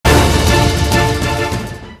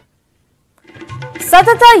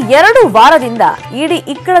ಸತತ 2 ವಾರದಿಂದ ಇಡೀ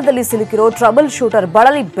ಇಕ್ಕಳದಲ್ಲಿ ಸಿಲುಕಿರೋ ಟ್ರಬಲ್ ಶೂಟರ್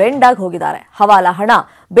ಬಳಲಿ ಬೆಂಡ್ ಆಗಿ ಹೋಗಿದ್ದಾರೆ. ಹವಾಲಾ ಹಣ,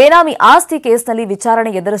 ಬೇನಾಮಿ ಆಸ್ತಿ ಕೇಸ್ನಲ್ಲಿ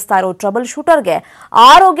ವಿಚಾರಣೆ ಎದುರಿಸ್ತಾ ಇರೋ ಟ್ರಬಲ್ ಶೂಟರ್ಗೆ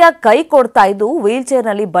ಆರೋಗ್ಯ ಕೈ ಕೊಡ್ತಾ ಇದ್ದು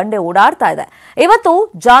ವೀಲ್ಚೇರ್ನಲ್ಲಿ ಬಂಡೆ ಓಡಾಡ್ತಾ ಇದೆ. ಇವತ್ತು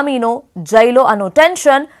ಜಾಮೀನೋ ಜೈಲೋ ಅನ್ನೋ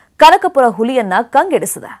tension Kanakapura ಹುಲಿಯನ್ನ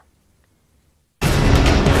ಕಂಗೆಡಿಸಿದೆ.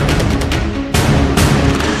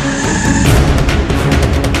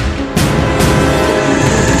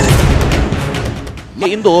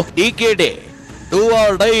 Into DK day, do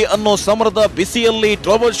or die ಅನ್ನೋ ಸಮರದ ಬಿಸಿಯಲ್ಲಿ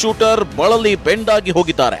ಟ್ರಬಲ್ ಶೂಟರ್ ಬಳಲಿ ಬೆಂಡಾಗಿ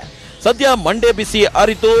ಹೋಗಿದ್ದಾರೆ. ಸದ್ಯ ಮಂಡೆ ಬಿಸಿ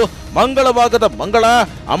ಆರಿತು, ಮಂಗಳವಾಗದ ಮಂಗಳ,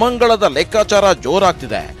 ಅಮಂಗಳದ ಲೆಕ್ಕಾಚಾರ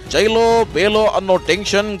ಜೋರಾಗ್ತಿದೆ. ಜೈಲೋ ಬೇಲೋ ಅನ್ನೋ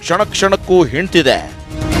ಟೆನ್ಷನ್ ಕ್ಷಣ ಕ್ಷಣಕ್ಕೂ ಹಿಂಡ್ತಿದೆ.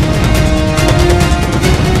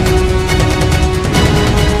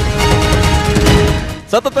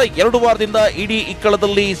 ಸತತ 2 ವಾರದಿಂದ ಇಡೀ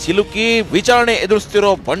ಇಕ್ಕಳದಲ್ಲಿ ಸಿಲುಕಿ ವಿಚಾರಣೆ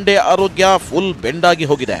ಎದುರಿಸುತ್ತಿರೋ ಬಂಡೆ ಆರೋಗ್ಯ ಫುಲ್ ಬೆಂಡಾಗಿ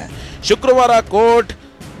ಹೋಗಿದೆ. ಶುಕ್ರವಾರ ಕೋರ್ಟ್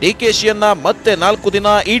ಡಿಕೆಶಿಯನ್ನ ಮತ್ತೆ 4 ದಿನ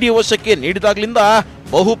ಇಡಿ ವಶಕ್ಕೆ ನೀಡಿದಾಗ್ಲಿಂದ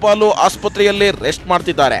ಬಹುಪಾಲು ಆಸ್ಪತ್ರೆಯಲ್ಲೇ ರೆಸ್ಟ್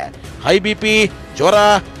ಮಾಡ್ತಿದ್ದಾರೆ. ಹೈ ಬಿಪಿ, ಜ್ವರ,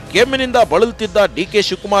 ಕೆಮ್ಮಿನಿಂದ ಬಳಲುತ್ತಿದ್ದ ಡಿಕೆ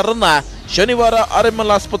ಶಿವಕುಮಾರ್ರನ್ನ ಶನಿವಾರ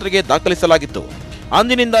ಆರ್ಎಂಎಲ್ ಆಸ್ಪತ್ರೆಗೆ ದಾಖಲಿಸಲಾಗಿತ್ತು.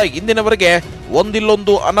 ಅಂದಿನಿಂದ ಇಂದಿನವರೆಗೆ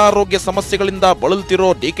ಒಂದಿಲ್ಲೊಂದು ಅನಾರೋಗ್ಯ ಸಮಸ್ಯೆಗಳಿಂದ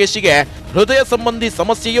ಬಳಲುತ್ತಿರೋ ಡಿಕೆಶಿಗೆ ಹೃದಯ ಸಂಬಂಧಿ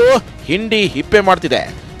ಸಮಸ್ಯೆಯೂ ಹಿಂಡಿ ಹಿಪ್ಪೆ ಮಾಡ್ತಿದೆ.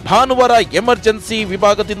 ಭಾನುವಾರ ಎಮರ್ಜೆನ್ಸಿ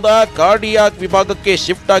ವಿಭಾಗದಿಂದ ಕಾರ್ಡಿಯಾಕ್ ವಿಭಾಗಕ್ಕೆ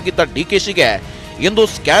ಶಿಫ್ಟ್ ಆಗಿದ್ದ ಡಿಕೆಶಿಗೆ ಇಂದು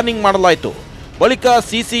ಸ್ಕ್ಯಾನಿಂಗ್ ಮಾಡಲಾಯಿತು. ಬಳಿಕ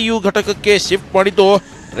ಸಿಸಿಯು ಘಟಕಕ್ಕೆ ಶಿಫ್ಟ್ ಮಾಡಿದ್ದು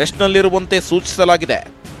ರೆಸ್ಟ್ನಲ್ಲಿರುವಂತೆ ಸೂಚಿಸಲಾಗಿದೆ.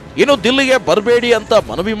 ಇನ್ನು ದಿಲ್ಲಿಗೆ ಬರಬೇಡಿ ಅಂತ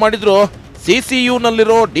ಮನವಿ ಮಾಡಿದ್ರು.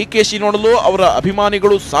 ಸಿಸಿಯುನಲ್ಲಿರೋ ಡಿಕೆಶಿ ನೋಡಲು ಅವರ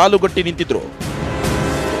ಅಭಿಮಾನಿಗಳು ಸಾಲುಗಟ್ಟಿ ನಿಂತಿದ್ರು.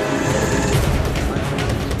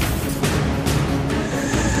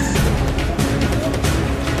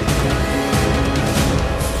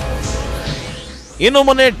 ಇನ್ನು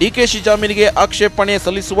ಮೊನ್ನೆ ಡಿಕೆಶಿ ಜಾಮೀನಿಗೆ ಆಕ್ಷೇಪಣೆ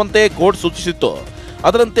ಸಲ್ಲಿಸುವಂತೆ ಕೋರ್ಟ್ ಸೂಚಿಸಿತ್ತು.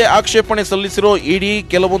 ಅದರಂತೆ ಆಕ್ಷೇಪಣೆ ಸಲ್ಲಿಸಿರೋ ಇಡಿ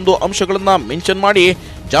ಕೆಲವೊಂದು ಅಂಶಗಳನ್ನ ಮೆನ್ಷನ್ ಮಾಡಿ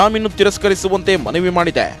ಜಾಮೀನು ತಿರಸ್ಕರಿಸುವಂತೆ ಮನವಿ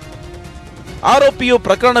ಮಾಡಿದೆ. ಆರೋಪಿಯು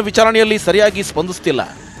ಪ್ರಕರಣ ವಿಚಾರಣೆಯಲ್ಲಿ ಸರಿಯಾಗಿ ಸ್ಪಂದಿಸುತ್ತಿಲ್ಲ.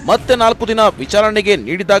 ಮತ್ತೆ 4 ದಿನ ವಿಚಾರಣೆಗೆ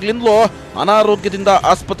ನೀಡಿದಾಗ್ಲಿಂದಲೂ ಅನಾರೋಗ್ಯದಿಂದ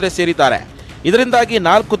ಆಸ್ಪತ್ರೆ ಸೇರಿದ್ದಾರೆ. ಇದರಿಂದಾಗಿ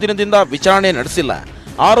 4 ದಿನದಿಂದ ವಿಚಾರಣೆ ನಡೆಸಿಲ್ಲ.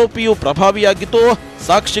 ಆರೋಪಿಯು ಪ್ರಭಾವಿಯಾಗಿದ್ದು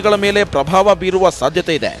ಸಾಕ್ಷಿಗಳ ಮೇಲೆ ಪ್ರಭಾವ ಬೀರುವ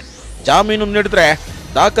ಸಾಧ್ಯತೆ ಇದೆ. ಜಾಮೀನು ನೀಡಿದ್ರೆ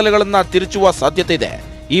ದಾಖಲೆಗಳನ್ನ ತಿರುಚುವ ಸಾಧ್ಯತೆ ಇದೆ.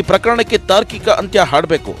 ಈ ಪ್ರಕರಣಕ್ಕೆ ತಾರ್ಕಿಕ ಅಂತ್ಯ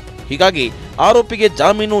ಹಾಡಬೇಕು. ಹೀಗಾಗಿ ಆರೋಪಿಗೆ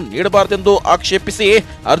ಜಾಮೀನು ನೀಡಬಾರದೆಂದು ಆಕ್ಷೇಪಿಸಿ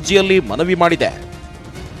ಅರ್ಜಿಯಲ್ಲಿ ಮನವಿ ಮಾಡಿದೆ.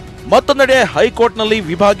 ಮತ್ತೊಂದೆಡೆ ಹೈಕೋರ್ಟ್ನಲ್ಲಿ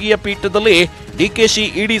ವಿಭಾಗೀಯ ಪೀಠದಲ್ಲಿ ಡಿಕೆಶಿ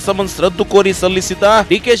ಇಡಿ ಸಮನ್ಸ್ ರದ್ದು ಕೋರಿ ಸಲ್ಲಿಸಿದ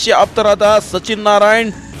ಡಿಕೆಶಿ ಆಪ್ತರಾದ ಸಚಿನ್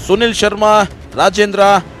ನಾರಾಯಣ್, ಸುನಿಲ್ ಶರ್ಮಾ, ರಾಜೇಂದ್ರ,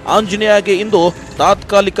 ಆಂಜನೇಯಗೆ ಇಂದು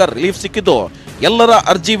ತಾತ್ಕಾಲಿಕ ರಿಲೀಫ್ ಸಿಕ್ಕಿದ್ದು ಎಲ್ಲರ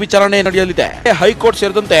ಅರ್ಜಿ ವಿಚಾರಣೆ ನಡೆಯಲಿದೆ. ಹೈಕೋರ್ಟ್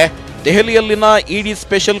ಸೇರಿದಂತೆ ದೆಹಲಿಯಲ್ಲಿನ ಇಡಿ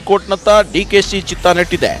ಸ್ಪೆಷಲ್ ಕೋರ್ಟ್ನತ್ತ ಡಿಕೆಶಿ ಚಿತ್ತ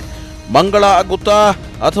ನೆಟ್ಟಿದೆ. ಮಂಗಳ ಆಗುತ್ತಾ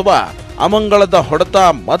ಅಥವಾ ಅಮಂಗಳದ ಹೊಡೆತ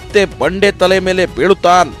ಮತ್ತೆ ಬಂಡೆ ತಲೆ ಮೇಲೆ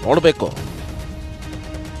ಬೀಳುತ್ತಾ ನೋಡಬೇಕು.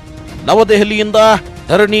 ನವದೆಹಲಿಯಿಂದ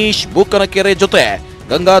ಧರಣೀಶ್ ಬೂಕನಕೆರೆ ಜೊತೆ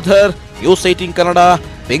ಗಂಗಾಧರ್, News18 ಕನ್ನಡ,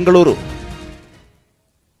 ಬೆಂಗಳೂರು.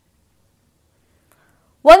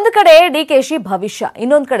 ಒಂದು ಕಡೆ ಡಿಕೆಶಿ ಭವಿಷ್ಯ,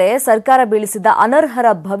 ಇನ್ನೊಂದು ಕಡೆ ಸರ್ಕಾರ ಬೀಳಿಸಿದ ಅನರ್ಹರ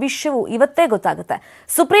ಭವಿಷ್ಯವು ಇವತ್ತೇ ಗೊತ್ತಾಗುತ್ತೆ.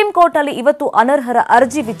 ಸುಪ್ರೀಂ ಕೋರ್ಟ್ನಲ್ಲಿ ಇವತ್ತು ಅನರ್ಹರ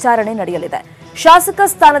ಅರ್ಜಿ ವಿಚಾರಣೆ ನಡೆಯಲಿದೆ. ಶಾಸಕ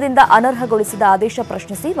ಸ್ಥಾನದಿಂದ ಅನರ್ಹಗೊಳಿಸಿದ ಆದೇಶ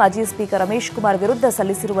ಪ್ರಶ್ನಿಸಿ ಮಾಜಿ ಸ್ಪೀಕರ್ ರಮೇಶ್ ಕುಮಾರ್ ವಿರುದ್ಧ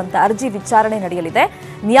ಸಲ್ಲಿಸಿರುವಂತಹ ಅರ್ಜಿ ವಿಚಾರಣೆ ನಡೆಯಲಿದೆ.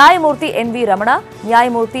 ನ್ಯಾಯಮೂರ್ತಿ ಎನ್ವಿ ರಮಣ,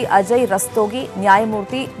 ನ್ಯಾಯಮೂರ್ತಿ ಅಜಯ್ ರಸ್ತೋಗಿ,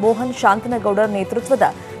 ನ್ಯಾಯಮೂರ್ತಿ ಮೋಹನ್ ಶಾಂತನಗೌಡರ್ ನೇತೃತ್ವದ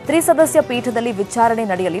ತ್ರಿಸದಸ್ಯ ಪೀಠದಲ್ಲಿ ವಿಚಾರಣೆ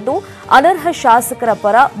ನಡೆಯಲಿದ್ದು ಅನರ್ಹ ಶಾಸಕರ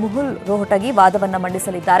ಪರ ಮುಹುಲ್ ರೋಹಟಗಿ ವಾದವನ್ನು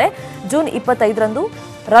ಮಂಡಿಸಲಿದ್ದಾರೆ. ಜೂನ್ 25ರಂದು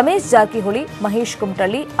ರಮೇಶ್ ಜಾರಕಿಹೊಳಿ, ಮಹೇಶ್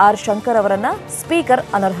ಕುಮಟಳ್ಳಿ, ಆರ್ ಶಂಕರ್ ಅವರನ್ನ ಸ್ಪೀಕರ್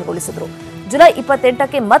ಅನರ್ಹಗೊಳಿಸಿದರು. ಜುಲೈ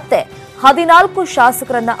 28ಕ್ಕೆ ಮತ್ತೆ 14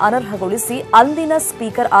 ಶಾಸಕರನ್ನ ಅನರ್ಹಗೊಳಿಸಿ ಅಂದಿನ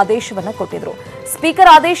ಸ್ಪೀಕರ್ ಆದೇಶವನ್ನ ಕೊಟ್ಟಿದ್ರು. ಸ್ಪೀಕರ್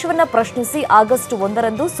ಆದೇಶವನ್ನ ಪ್ರಶ್ನಿಸಿ ಆಗಸ್ಟ್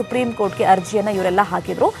 1ರಂದು ಸುಪ್ರೀಂ ಕೋರ್ಟ್ಗೆ ಅರ್ಜಿಯನ್ನ ಇವರೆಲ್ಲ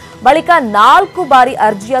ಹಾಕಿದ್ರು. ಬಳಿಕ 4 ಬಾರಿ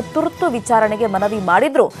ಅರ್ಜಿಯ ತುರ್ತು ವಿಚಾರಣೆಗೆ ಮನವಿ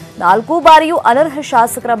ಮಾಡಿದ್ರು. 4 ಬಾರಿಯೂ ಅನರ್ಹ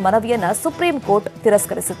ಶಾಸಕರ ಮನವಿಯನ್ನ ಸುಪ್ರೀಂ ಕೋರ್ಟ್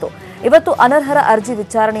ತಿರಸ್ಕರಿಸಿತ್ತು. ಇವತ್ತು ಅನರ್ಹರ ಅರ್ಜಿ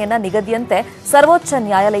ವಿಚಾರಣೆಯನ್ನ ನಿಗದಿಯಂತೆ ಸರ್ವೋಚ್ಚ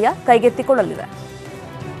ನ್ಯಾಯಾಲಯ ಕೈಗೆತ್ತಿಕೊಳ್ಳಲಿದೆ.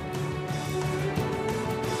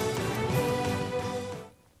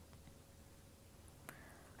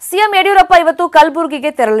 ಸಿಎಂ ಯಡಿಯೂರಪ್ಪ ಇವತ್ತು ಕಲಬುರಗಿಗೆ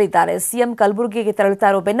ತೆರಳಲಿದ್ದಾರೆ. ಸಿಎಂ ಕಲಬುರಗಿಗೆ ತೆರಳುತ್ತಾ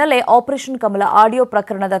ಇರೋ ಬೆನ್ನಲ್ಲೇ ಆಪರೇಷನ್ ಕಮಲ ಆಡಿಯೋ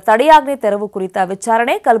ಪ್ರಕರಣದ ತಡೆಯಾಜ್ಞೆ ತೆರವು ಕುರಿತ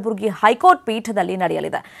ವಿಚಾರಣೆ ಕಲಬುರಗಿ ಹೈಕೋರ್ಟ್ ಪೀಠದಲ್ಲಿ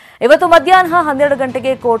ನಡೆಯಲಿದೆ. ಇವತ್ತು ಮಧ್ಯಾಹ್ನ 12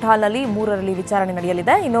 ಗಂಟೆಗೆ ಕೋರ್ಟ್ ಹಾಲ್ನಲ್ಲಿ 3ರಲ್ಲಿ ವಿಚಾರಣೆ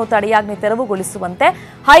ನಡೆಯಲಿದೆ. ಇನ್ನು ತಡೆಯಾಜ್ಞೆ ತೆರವುಗೊಳಿಸುವಂತೆ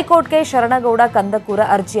ಹೈಕೋರ್ಟ್ಗೆ ಶರಣಗೌಡ ಕಂದಕೂರ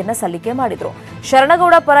ಅರ್ಜಿಯನ್ನ ಸಲ್ಲಿಕೆ ಮಾಡಿದ್ರು.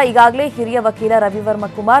 ಶರಣಗೌಡ ಪರ ಈಗಾಗಲೇ ಹಿರಿಯ ವಕೀಲ ರವಿವರ್ಮ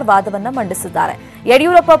ಕುಮಾರ್ ವಾದವನ್ನ ಮಂಡಿಸಿದ್ದಾರೆ.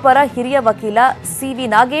 ಯಡಿಯೂರಪ್ಪ ಪರ ಹಿರಿಯ ವಕೀಲ ಸಿವಿ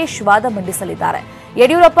ನಾಗೇಶ್ ವಾದ ಮಂಡಿಸಲಿದ್ದಾರೆ.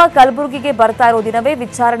 ಯಡಿಯೂರಪ್ಪ ಕಲಬುರಗಿಗೆ ಬರ್ತಾ ಇರೋ ದಿನವೇ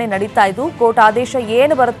ವಿಚಾರಣೆ ನಡೀತಾ ಇದ್ದು ಕೋರ್ಟ್ ಆದೇಶ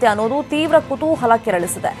ಏನು ಬರುತ್ತೆ ಅನ್ನೋದು ತೀವ್ರ ಕುತೂಹಲ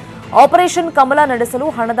ಕೆರಳಿಸಿದೆ. ಆಪರೇಷನ್ ಕಮಲ ನಡೆಸಲು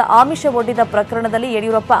ಹಣದ ಆಮಿಷ ಒಡ್ಡಿದ ಪ್ರಕರಣದಲ್ಲಿ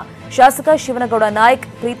ಯಡಿಯೂರಪ್ಪ, ಶಾಸಕ ಶಿವನಗೌಡ ನಾಯ್ಕ್,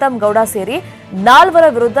 ಪ್ರೀತಂ ಗೌಡ ಸೇರಿ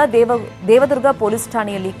 4 ವಿರುದ್ಧ ದೇವದುರ್ಗ ಪೊಲೀಸ್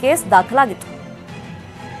ಠಾಣೆಯಲ್ಲಿ ಕೇಸ್ ದಾಖಲಾಗಿತ್ತು.